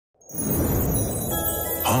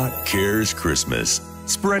Hot Cares Christmas,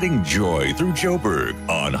 spreading joy through Joburg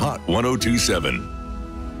on Hot 1027.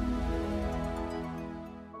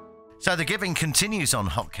 So the giving continues on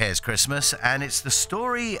Hot Cares Christmas, and it's the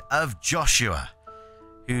story of Joshua,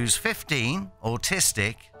 who's 15,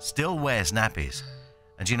 autistic, still wears nappies.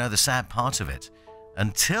 And you know the sad part of it?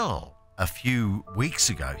 Until a few weeks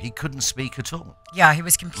ago, he couldn't speak at all. Yeah, he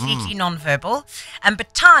was completely non-verbal.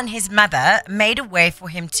 But Tahrn, his mother, made a way for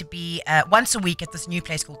him to be once a week at this new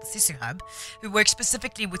place called the Sisu Hub, who works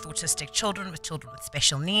specifically with autistic children, with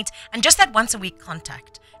special needs. And just that once a week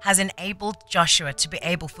contact has enabled Joshua to be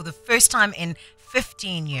able, for the first time in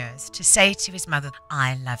 15 years, to say to his mother,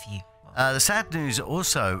 "I love you." The sad news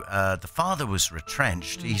also, the father was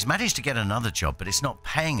retrenched. He's managed to get another job, but it's not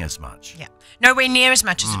paying as much. Yeah, nowhere near as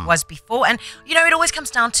much as it was before. And, you know, it always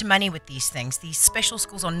comes down to money with these things. These special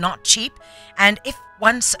schools are not cheap. And if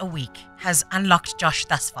once a week has unlocked Josh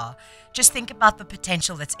thus far, just think about the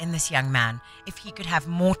potential that's in this young man if he could have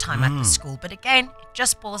more time at the school. But again, it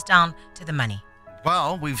just boils down to the money.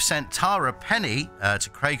 Well, we've sent Tara Penny to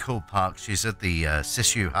Craighall Park. She's at the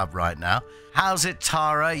Sisu Hub right now. How's it,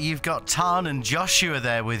 Tara? You've got Tahrn and Joshua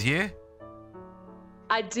there with you.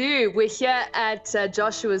 I do. We're here at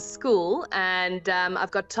Joshua's school, and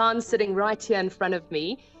I've got Tahrn sitting right here in front of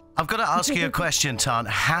me. I've got to ask you a question, Tahrn.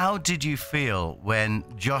 How did you feel when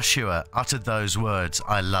Joshua uttered those words,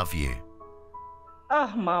 "I love you"?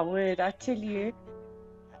 Oh, my word, I tell you.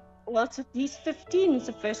 Well, he's 15. It's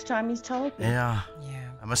the first time he's told me. Yeah.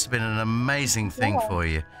 It must have been an amazing thing for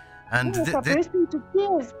you. And yes, I burst into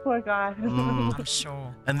tears, poor guy. I'm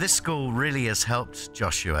sure. And this school really has helped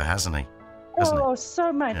Joshua, hasn't he? Oh,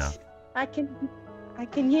 so much. Yeah. I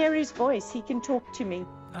can hear his voice. He can talk to me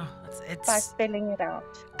Oh, it's by spelling it out.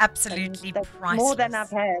 absolutely And that's priceless. more than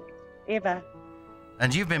I've had ever.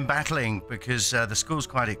 And you've been battling because the school's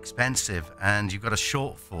quite expensive and you've got a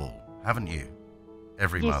shortfall, haven't you,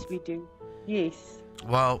 every month? Yes, we do. Yes.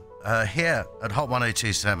 Well, here at Hot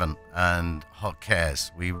 1027 and Hot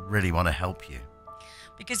Cares, we really want to help you.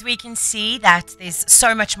 Because we can see that there's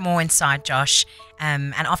so much more inside Josh.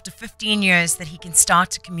 And after 15 years that he can start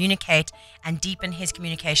to communicate and deepen his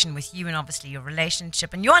communication with you and obviously your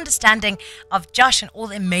relationship and your understanding of Josh and all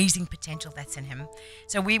the amazing potential that's in him.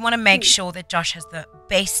 So we want to make sure that Josh has the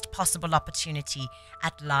best possible opportunity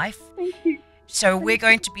at life. Thank you. So we're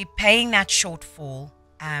going to be paying that shortfall.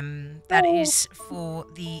 That is for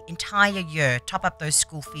the entire year. Top up those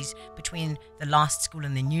school fees between the last school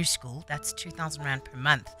and the new school. That's 2,000 Rand per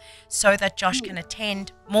month. So that Josh can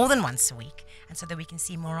attend more than once a week and so that we can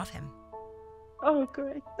see more of him. Oh,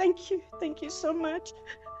 great. Thank you. Thank you so much.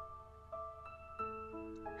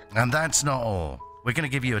 And that's not all. We're going to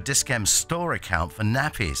give you a Discam store account for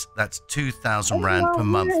nappies. That's 2,000 Rand per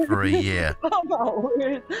month for a year. Oh, my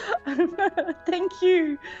word. Thank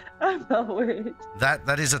you. Oh, my word.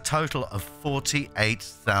 That is a total of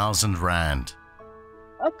 48,000 Rand.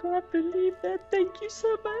 I can't believe that. Thank you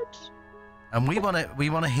so much. And we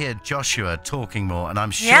want to hear Joshua talking more, and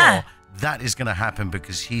I'm sure that is going to happen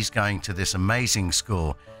because he's going to this amazing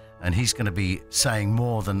school and he's going to be saying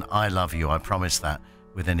more than "I love you." I promise that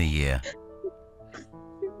within a year.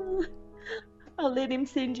 I'll let him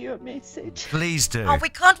send you a message. Please do. Oh, we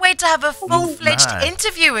can't wait to have a full-fledged No.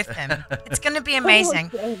 interview with him. It's going to be amazing.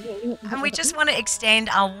 And we just want to extend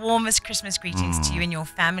our warmest Christmas greetings to you and your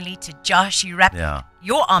family, to Josh. You wrap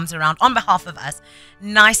your arms around on behalf of us,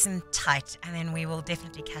 nice and tight, and then we will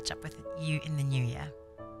definitely catch up with you in the new year.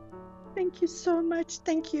 Thank you so much.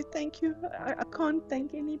 Thank you. Thank you. I can't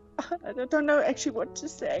thank any. I don't know actually what to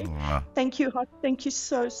say. Thank you, Hot. Thank you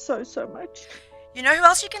so much. You know who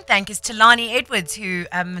else you can thank is Talani Edwards, who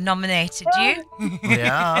nominated you.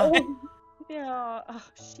 Yeah. Yeah. Oh,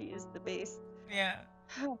 she is the best. Yeah.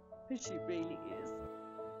 Oh, she really is.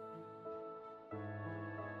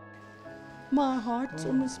 My heart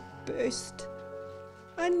almost burst.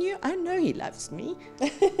 I know he loves me,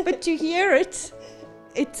 but to hear it,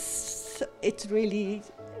 it's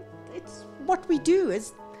what we do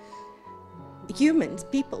as humans,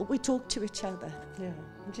 people. We talk to each other. Yeah.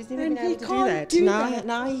 And she's never And been he able to can't do do that. that.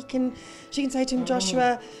 Now she can say to him,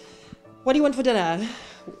 Joshua, what do you want for dinner?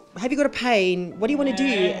 Have you got a pain? What do you want to do?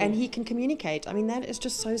 And he can communicate. I mean, that is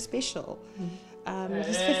just so special.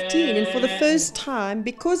 He's 15, and for the first time,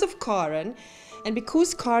 because of Karen, and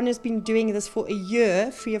because Karen has been doing this for a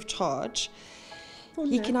year free of charge,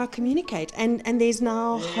 he can now communicate. And there's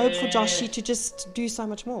now hope for Joshie to just do so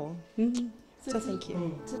much more. So thank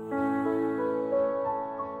you.